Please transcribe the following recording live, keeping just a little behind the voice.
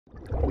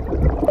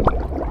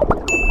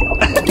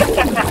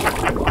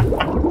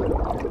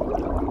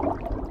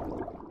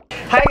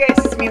Hi guys,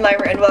 it's me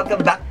Limer and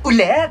welcome back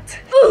ulit!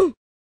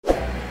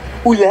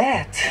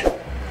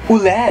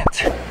 Ulit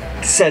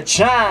sa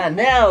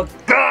channel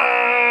ko!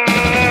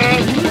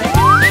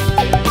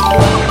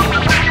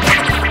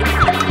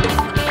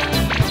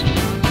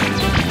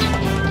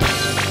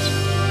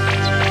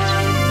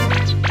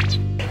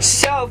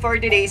 So for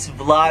today's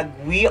vlog,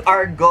 we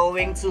are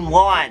going to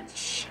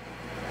launch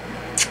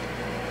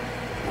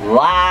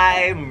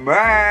live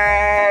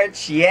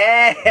merch!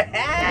 Yes!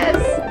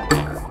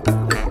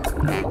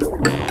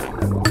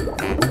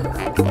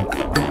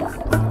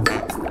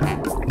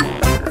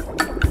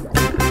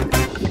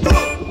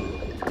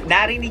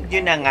 Narinig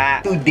nyo na nga,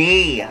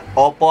 today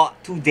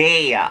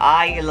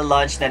ay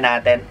ila-launch na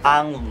natin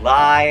ang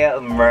live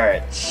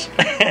merch.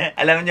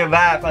 Alam nyo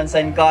ba kung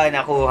saan ko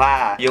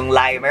nakuha yung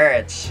live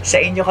merch? Sa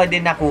inyo ko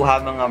din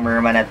nakuha mga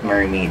merman at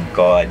mermaid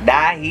ko.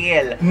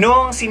 Dahil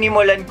nung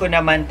sinimulan ko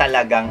naman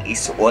talagang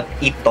isuot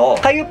ito,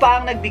 kayo pa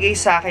ang nagbigay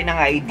sa akin ng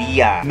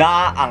idea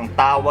na ang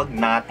tawag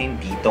natin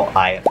dito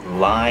ay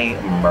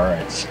live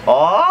merch.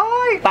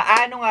 Oy!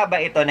 Paano nga ba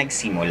ito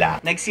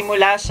nagsimula?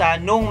 Nagsimula siya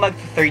nung mag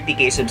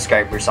 30k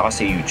subscribers ako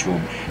sa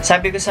YouTube.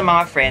 Sabi ko sa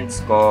mga friends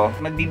ko,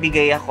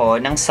 magbibigay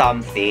ako ng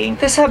something.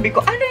 Tapos sabi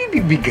ko, ano yung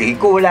bibigay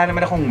ko? Wala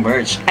naman akong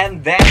merch.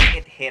 And then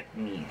it hit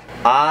me.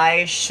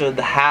 I should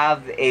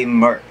have a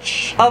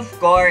merch. Of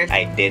course,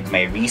 I did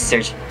my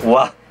research.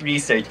 Wow,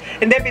 research.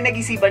 And then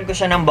pinag-isipan ko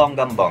siya ng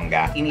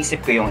bonggang-bongga.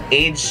 Inisip ko yung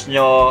age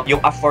nyo,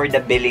 yung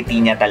affordability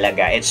niya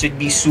talaga. It should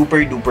be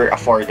super duper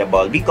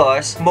affordable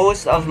because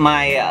most of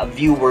my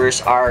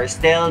viewers are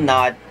still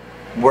not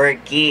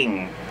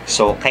working.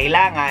 So,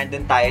 kailangan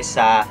dun tayo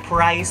sa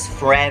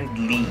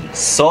price-friendly.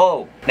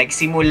 So,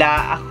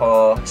 nagsimula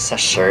ako sa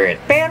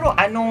shirt. Pero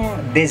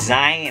anong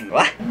design?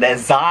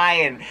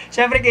 Design!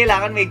 Siyempre,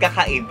 kailangan may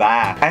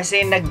kakaiba.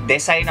 Kasi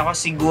nag-design ako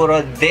siguro,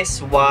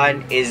 this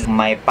one is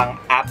my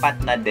pang-apat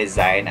na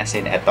design. As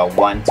in, ito,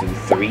 1, 2,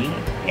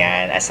 3.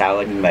 Yan,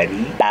 asawa ni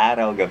Marie.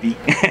 Araw, gabi.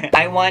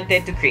 I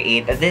wanted to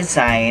create a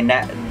design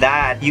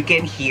that you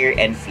can hear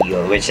and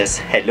feel, which is,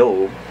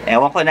 hello.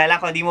 Ewan ko na lang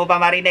kung di mo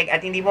pa marinig at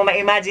hindi mo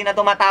ma-imagine na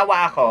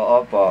tumatawa ako.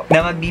 Opo.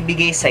 Na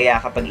magbibigay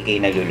saya kapag ikay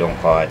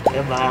nalulungkot.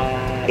 Diba?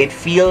 It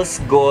feels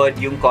good.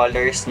 Yung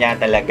colors niya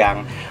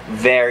talagang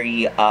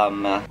very,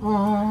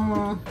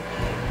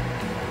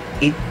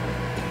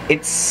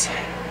 it's,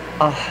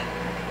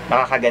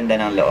 nakakaganda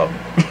ng loob.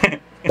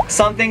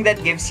 Something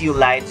that gives you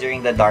light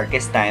during the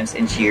darkest times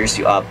and cheers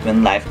you up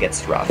when life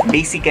gets rough.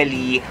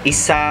 Basically,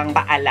 isang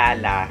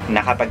paalala na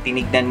kapag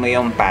tinignan mo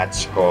yung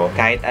patch ko,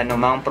 kahit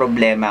anumang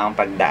problema ang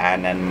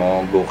pagdaanan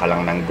mo, go ka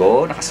lang ng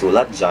go,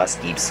 nakasulat, just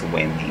keeps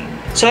winning.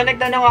 So,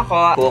 nagtanong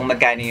ako kung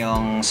magkano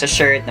yung sa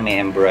shirt na may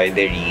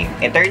embroidery.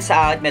 It turns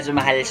out, medyo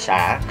mahal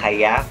siya,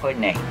 kaya ko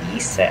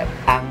naisip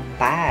ang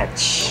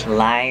patch.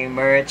 Live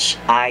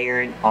merch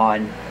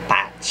iron-on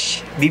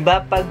patch.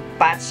 Diba pag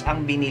patch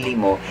ang binili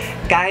mo,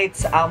 kahit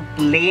sa ang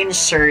plain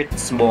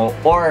shirts mo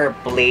or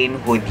plain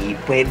hoodie,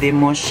 pwede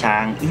mo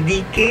siyang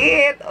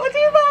idikit. O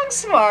diba ang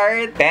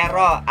smart?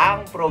 Pero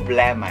ang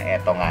problema,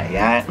 eto nga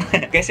yan.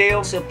 Kasi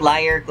yung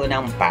supplier ko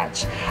ng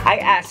patch,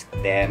 I asked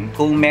them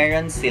kung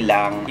meron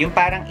silang yung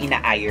parang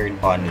ina-iron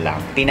on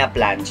lang,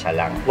 pinaplansya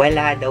lang.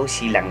 Wala daw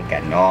silang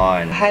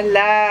ganon.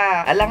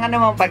 Hala! Alam nga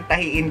naman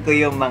pagtahiin ko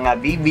yung mga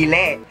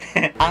bibili.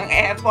 Ang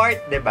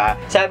effort, diba?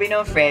 Sabi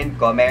ng friend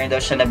ko, meron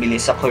daw siya nabili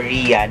sa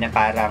Korea na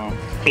parang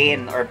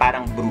pin or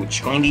parang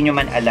brooch. Kung hindi nyo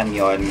man alam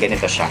yon,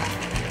 ganito siya.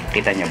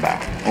 Kita nyo ba?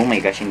 Oh my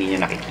gosh, hindi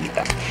nyo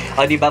nakikita.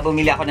 O, diba,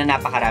 bumili ako na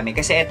napakarami.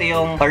 Kasi ito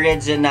yung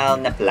original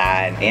na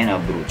plan. Ayan o,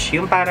 brooch.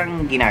 Yung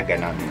parang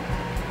ginaganon.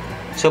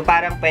 So,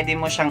 parang pwede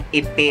mo siyang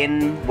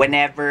ipin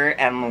whenever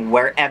and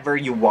wherever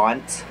you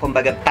want.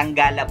 Kumbaga,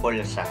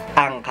 tanggalable siya.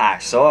 Ang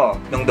kaso,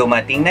 nung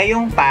dumating na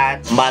yung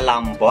patch,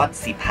 malambot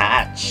si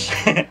patch.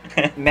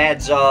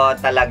 Medyo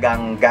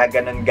talagang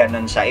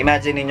gaganon-ganon siya.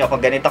 Imagine niyo kung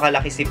ganito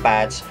kalaki si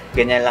patch,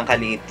 ganyan lang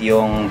kaliit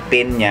yung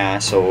pin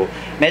niya. So,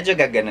 medyo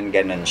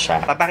gaganon-ganon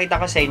siya. Papakita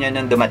ko sa inyo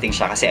nung dumating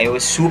siya kasi I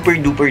was super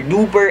duper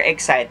duper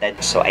excited.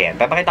 So, ayan.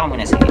 Papakita ko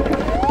muna sa inyo.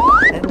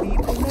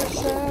 Nandito na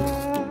siya.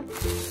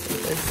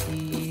 Let's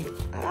see.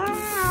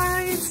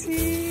 It's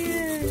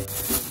here.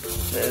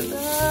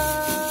 Tada!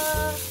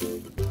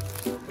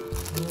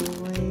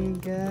 Oh my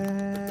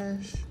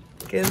gosh.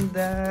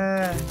 Ganda.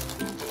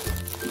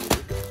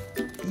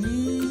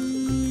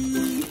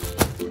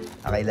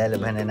 Okay,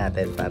 lalaban na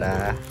natin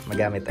para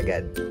magamit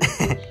agad.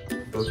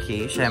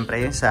 Okay,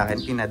 syempre yung sa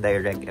akin,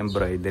 pina-direct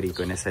embroidery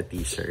ko na sa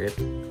t-shirt.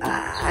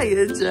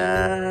 Ayan siya!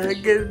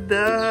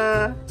 Ganda!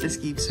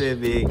 Just keep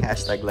swimming.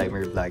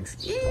 #LimerVlogs.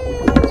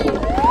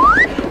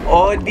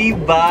 Oh,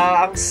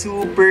 diba? Ang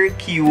super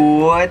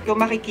cute. Kung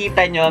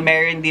makikita nyo,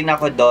 meron din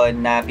ako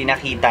doon na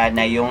pinakita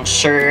na yung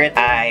shirt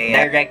ay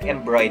direct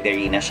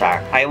embroidery na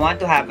siya. I want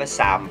to have a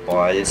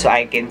sample so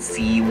I can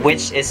see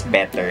which is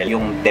better.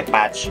 Yung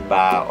detach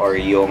ba or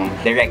yung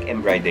direct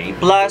embroidery.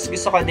 Plus,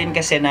 gusto ko din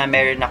kasi na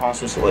meron akong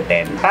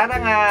susuotin. Para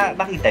nga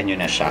makita nyo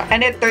na siya.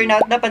 And it turned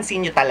out,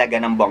 napansin nyo talaga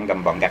ng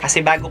bonggang-bongga.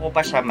 Kasi bago ko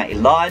pa siya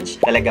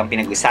ma-launch, talagang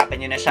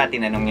pinag-usapan nyo na siya,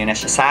 tinanong nyo na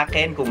siya sa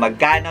akin kung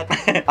magkano.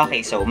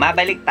 Okay, so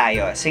mabalik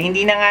tayo. So,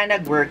 hindi na nga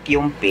nag-work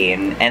yung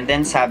pin. And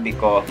then sabi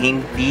ko,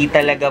 hindi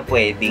talaga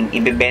pwedeng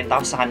ibebenta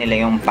ko sa kanila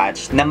yung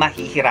patch na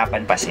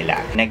mahihirapan pa sila.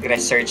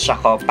 Nag-research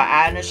ako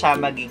paano siya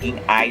magiging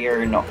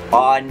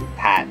iron-on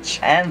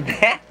patch. And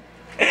then,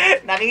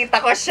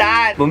 nakita ko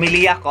siya.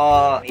 Bumili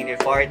ako.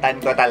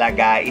 In-effortan ko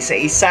talaga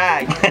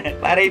isa-isa.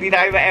 Para hindi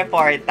na kayo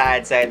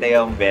ma-effortan. So, ito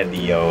yung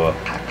video.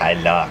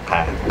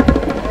 Kakaloka.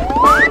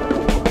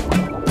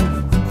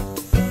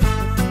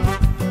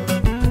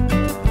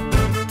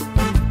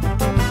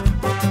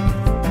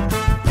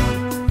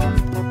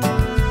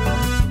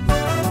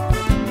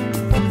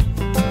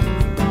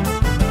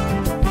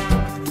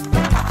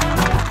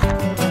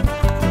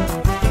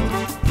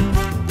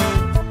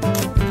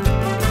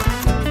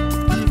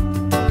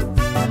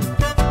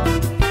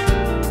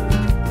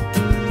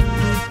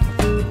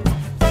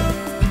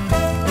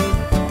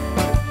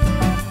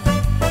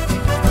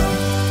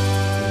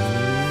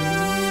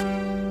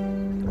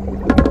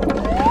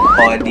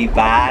 O,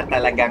 diba?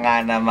 Talaga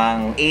nga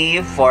namang A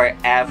for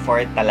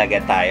effort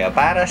talaga tayo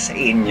para sa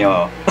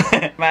inyo.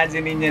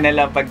 Imagine niyo na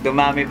lang pag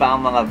dumami pa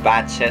ang mga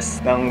batches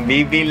ng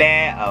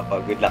bibili.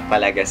 Opo, good luck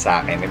talaga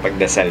sa akin.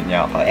 Ipagdasal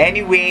niyo ako.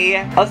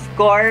 Anyway, of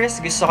course,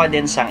 gusto ko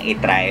din siyang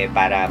itry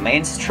para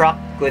ma-instruct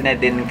ko na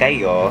din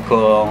kayo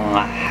kung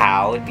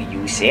how to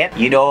use it.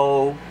 You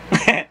know,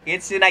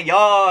 it's yun na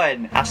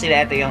yun! Actually,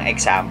 ito yung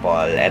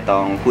example.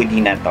 Itong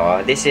hoodie na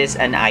to. This is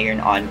an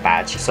iron-on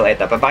patch. So,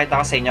 ito. Papakita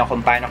ko sa inyo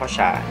kung paano ko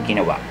siya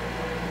ginawa.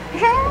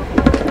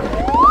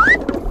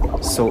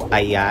 So,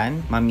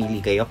 ayan.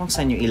 Mamili kayo kung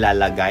saan nyo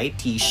ilalagay.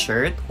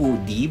 T-shirt,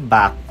 hoodie,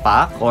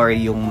 backpack, or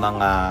yung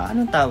mga,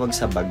 anong tawag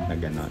sa bag na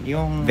ganon?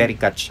 Yung very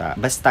cut siya.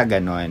 Basta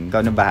ganon.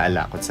 Ikaw na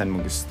bahala kung saan mo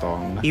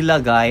gustong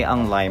ilagay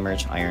ang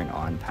Limerge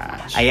iron-on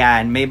patch.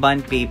 Ayan. May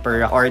bond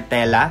paper or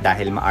tela.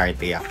 Dahil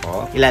maarte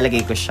ako,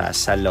 ilalagay ko siya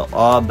sa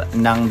loob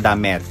ng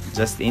damit.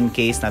 Just in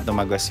case na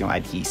tumagos yung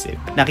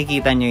adhesive.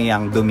 Nakikita nyo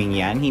yung duming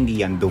yan.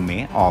 Hindi yan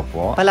dumi.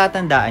 Opo.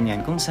 Palatandaan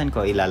yan kung saan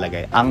ko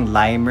ilalagay ang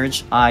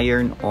Limerge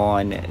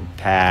iron-on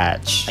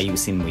patch.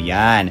 Ayusin mo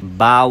yan.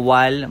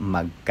 Bawal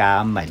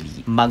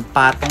magkamali.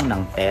 Magpatong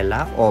ng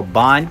tela o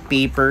bond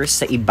paper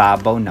sa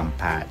ibabaw ng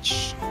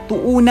patch.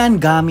 Tuunan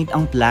gamit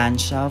ang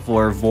plancha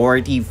for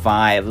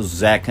 45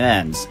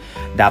 seconds.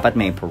 Dapat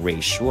may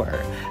pressure.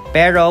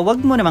 Pero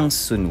wag mo namang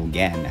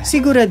sunugin.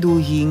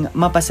 Siguraduhin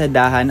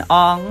mapasadahan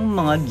ang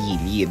mga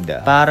gilid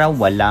para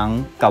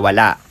walang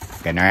kawala.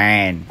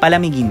 Ganun.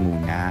 Palamigin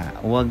muna.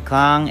 Huwag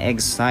kang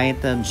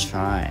excited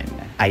dyan.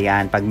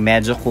 Ayan, pag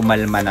medyo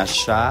kumalma na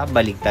siya,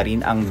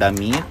 baliktarin ang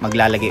damit.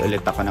 Maglalagay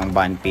ulit ako ng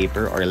bond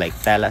paper or like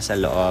tela sa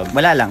loob.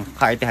 Wala lang,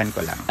 kaartehan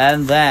ko lang.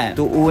 And then,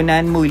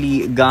 tuunan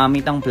muli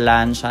gamit ang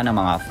plansya ng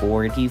mga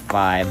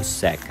 45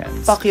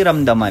 seconds.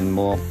 Pakiramdaman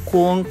mo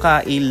kung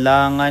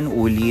kailangan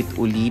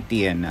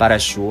ulit-ulitin para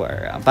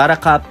sure.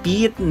 Para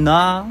kapit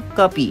na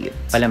kapit.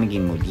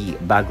 Palamigin muli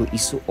bago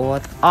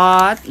isuot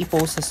at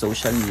i-post sa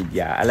social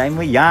media. Alay mo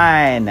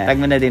yan. Tag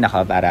mo na din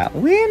ako para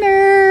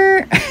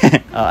winner!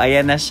 Oh,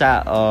 ayan na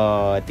siya.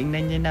 Oh,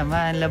 tingnan nyo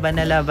naman. Laban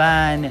na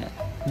laban.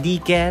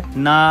 Diket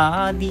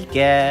na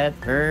diket.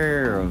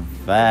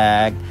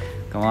 Perfect.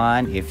 Come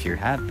on. If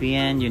you're happy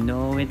and you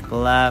know it,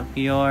 clap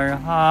your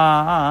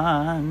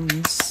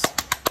hands.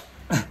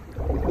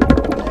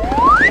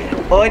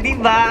 O,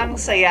 diba? Ang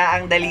saya,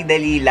 ang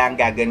dali-dali lang.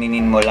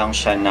 Gaganinin mo lang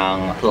siya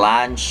ng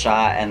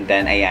plancha and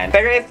then, ayan.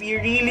 Pero if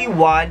you really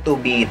want to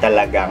be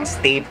talagang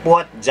stay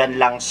put, dyan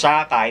lang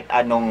siya kahit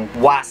anong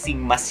washing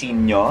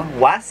machine nyo.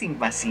 Washing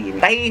machine.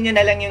 Tahiin nyo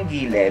na lang yung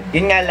gilid.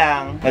 Yun nga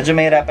lang, medyo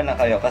mahirapan lang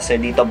kayo kasi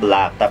dito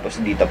black tapos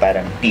dito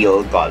parang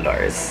teal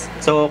colors.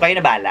 So, kayo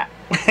na bahala.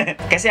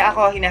 Kasi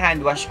ako,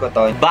 hinahandwash ko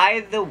to.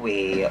 By the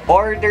way,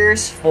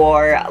 orders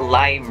for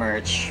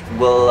Limerge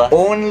will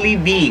only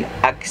be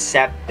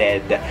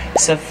accepted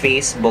sa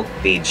Facebook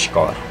page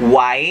ko.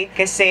 Why?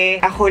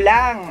 Kasi ako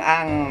lang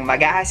ang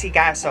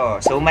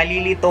mag-aasikaso. So,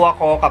 malilito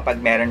ako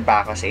kapag meron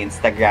pa ako sa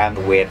Instagram,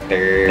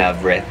 Twitter,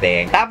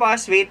 everything.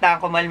 Tapos, wait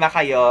lang, kumalma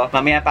kayo.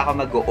 Mamaya pa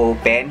ako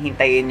mag-open.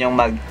 Hintayin yung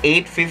mag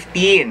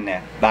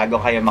 8:15 bago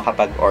kayo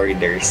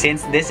makapag-order.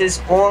 Since this is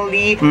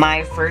only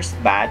my first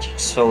batch,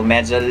 so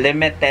medyo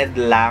limited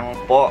lang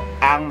po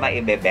ang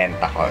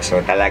maibebenta ko.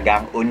 So,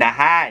 talagang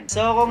unahan.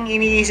 So, kung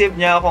iniisip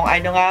nyo kung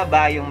ano nga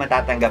ba yung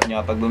matatanggap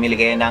nyo pag bumili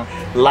kayo ng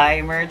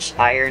Limerge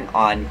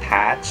Iron-On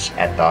Patch,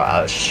 eto,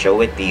 I'll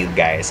show it to you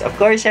guys. Of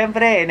course,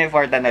 syempre,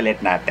 in-effortan ulit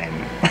natin.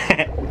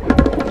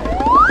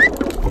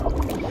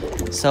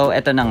 So,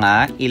 eto na nga,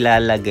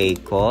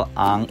 ilalagay ko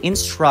ang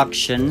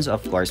instructions.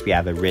 Of course, we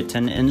have a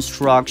written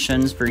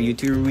instructions for you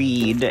to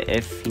read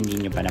if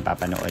hindi nyo pa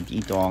napapanood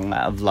itong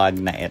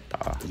vlog na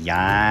ito.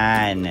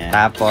 Yan.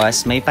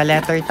 Tapos, may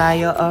pa-letter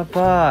tayo,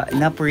 opo,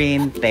 na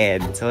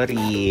printed.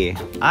 Sorry.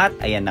 At,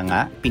 ayan na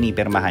nga,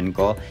 pinipirmahan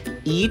ko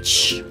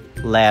each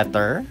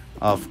letter,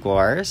 of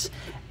course.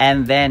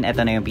 And then,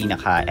 ito na yung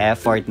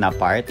pinaka-effort na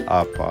part.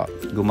 Opo,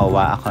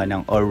 gumawa ako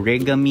ng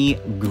origami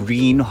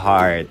green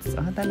hearts.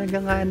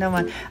 Talaga nga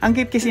naman. Ang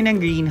cute kasi ng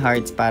green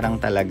hearts, parang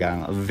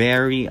talagang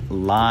very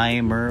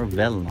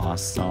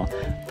limerveloso.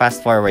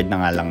 Fast forward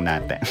na nga lang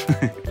natin.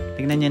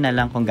 Tingnan nyo na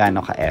lang kung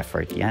gaano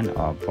ka-effort yan.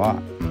 Opo.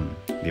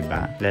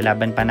 Diba?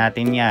 Lalaban pa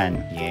natin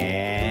yan.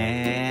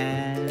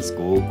 Yes!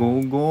 Go,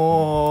 go, go!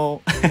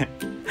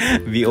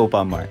 VO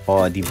pa more.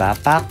 O, diba?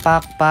 Pak,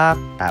 pak, pak.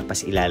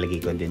 Tapos, ilalagay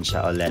ko din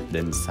siya ulit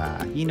dun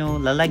sa,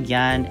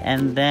 lalagyan.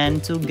 And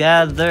then,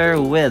 together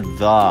with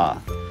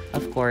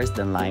of course,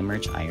 the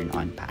Limerch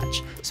iron-on patch.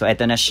 So,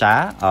 eto na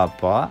siya.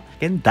 Opo.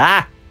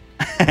 Ganda!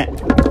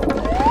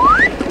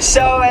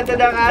 So, eto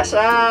na nga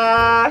siya.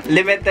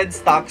 Limited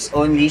stocks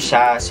only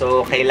siya.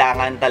 So,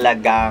 kailangan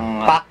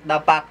talagang pack na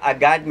pack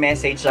agad.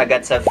 Message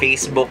agad sa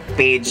Facebook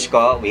page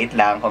ko. Wait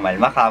lang,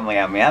 kumalma ka.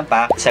 Maya-maya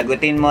pa.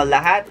 Sagutin mo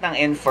lahat ng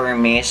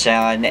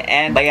information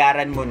and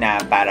bayaran mo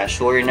na para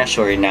sure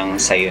nang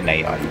sa'yo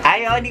na yon.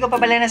 Ay, hindi ko pa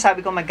pala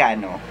nasabi kung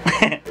magkano.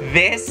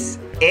 This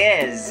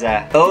is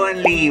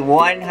only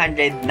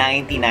 199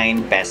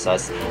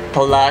 pesos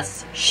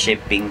plus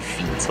shipping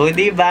fee. So,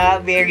 diba?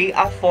 Very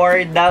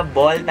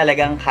affordable.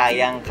 Talagang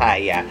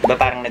kayang-kaya. Diba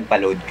parang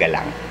nagpa-load ka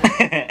lang?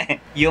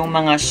 Yung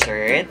mga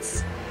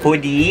shirts,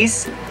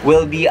 hoodies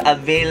will be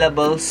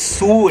available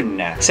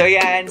soon. So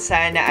yan,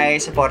 sana ay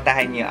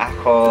supportahan niyo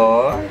ako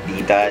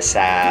dito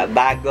sa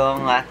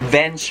bagong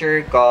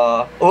venture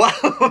ko. Wow,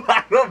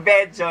 bagong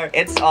venture!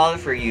 It's all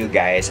for you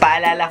guys.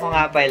 Paalala ko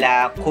nga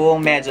pala,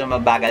 kung medyo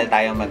mabagal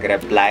tayo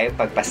mag-reply,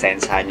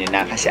 pagpasensyahan nyo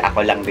na kasi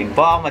ako lang din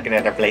po ang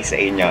magre-reply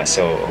sa inyo.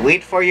 So,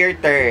 wait for your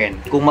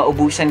turn. Kung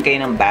maubusan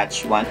kayo ng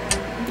batch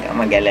 1,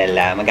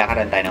 mag-alala,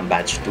 magkakaroon tayo ng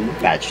batch 2,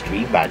 batch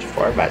 3, batch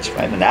 4, batch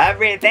 5, and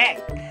everything!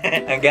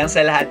 Hanggang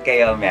sa lahat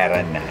kayo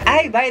meron na.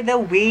 Ay, by the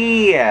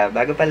way,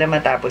 bago pala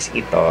matapos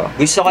ito,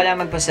 gusto ko lang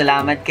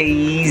magpasalamat kay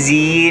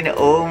Yizin.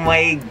 Oh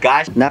my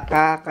gosh!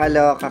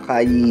 Nakakaloka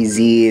ka,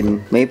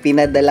 Yizin. May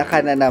pinadala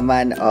ka na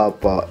naman,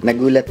 opo.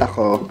 Nagulat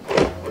ako.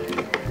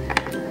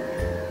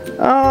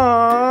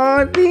 Oh,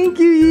 thank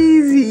you,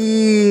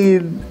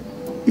 Yizin!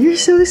 You're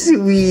so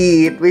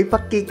sweet. May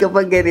pakik ka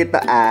pa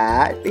ganito,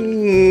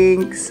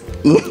 Thanks.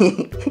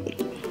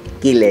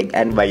 Kilig.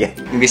 Ano ba yan?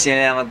 Kung gusto nyo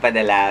lang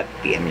magpadala,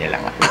 PM nyo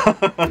lang ako.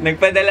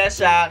 Nagpadala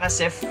siya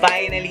kasi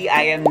finally,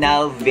 I am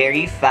now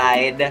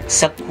verified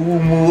sa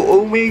Kumu.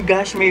 Oh my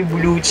gosh, may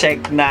blue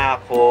check na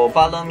ako.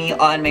 Follow me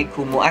on my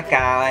Kumu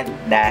account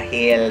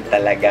dahil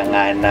talaga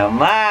nga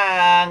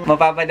namang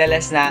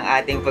mapapadalas na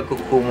ang ating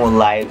pagkukumu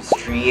live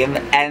stream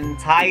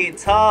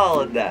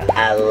entitled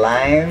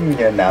Align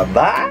Nyo Na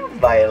Ba?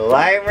 By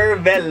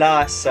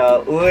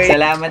Limerveloso. Uy,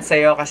 salamat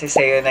sa'yo kasi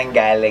sa'yo nang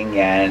galing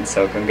yan.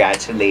 So,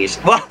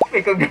 congratulations. Wow!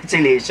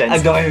 Congratulations!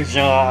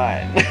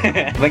 Adoration!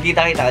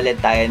 Magkita-kita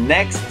ulit tayo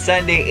next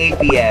Sunday,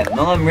 8 p.m.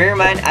 Mga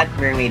merman at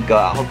mermaid ko,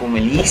 ako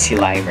pumuli si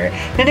Limer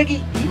na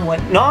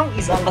nag-iiwan ng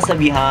isang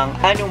kasabihang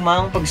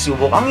anumang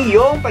pagsubok ang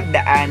iyong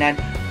pagdaanan.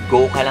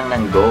 Go ka lang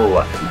ng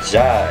go.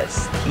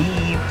 Just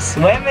keep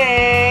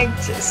swimming.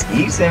 Just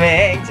keep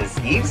swimming.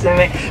 Just keep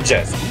swimming.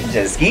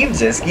 Just keep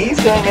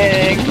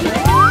swimming.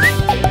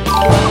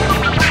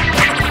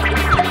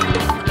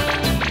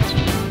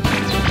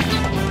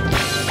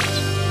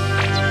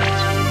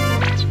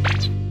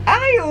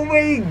 Oh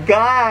my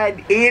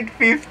God!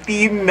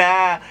 8:15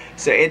 na!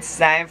 So, it's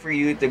time for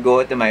you to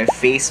go to my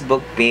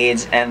Facebook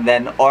page and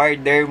then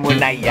order mo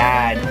na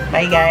yan.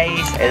 Bye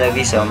guys! I love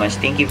you so much.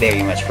 Thank you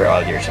very much for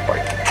all your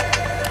support.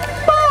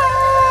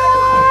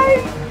 Bye!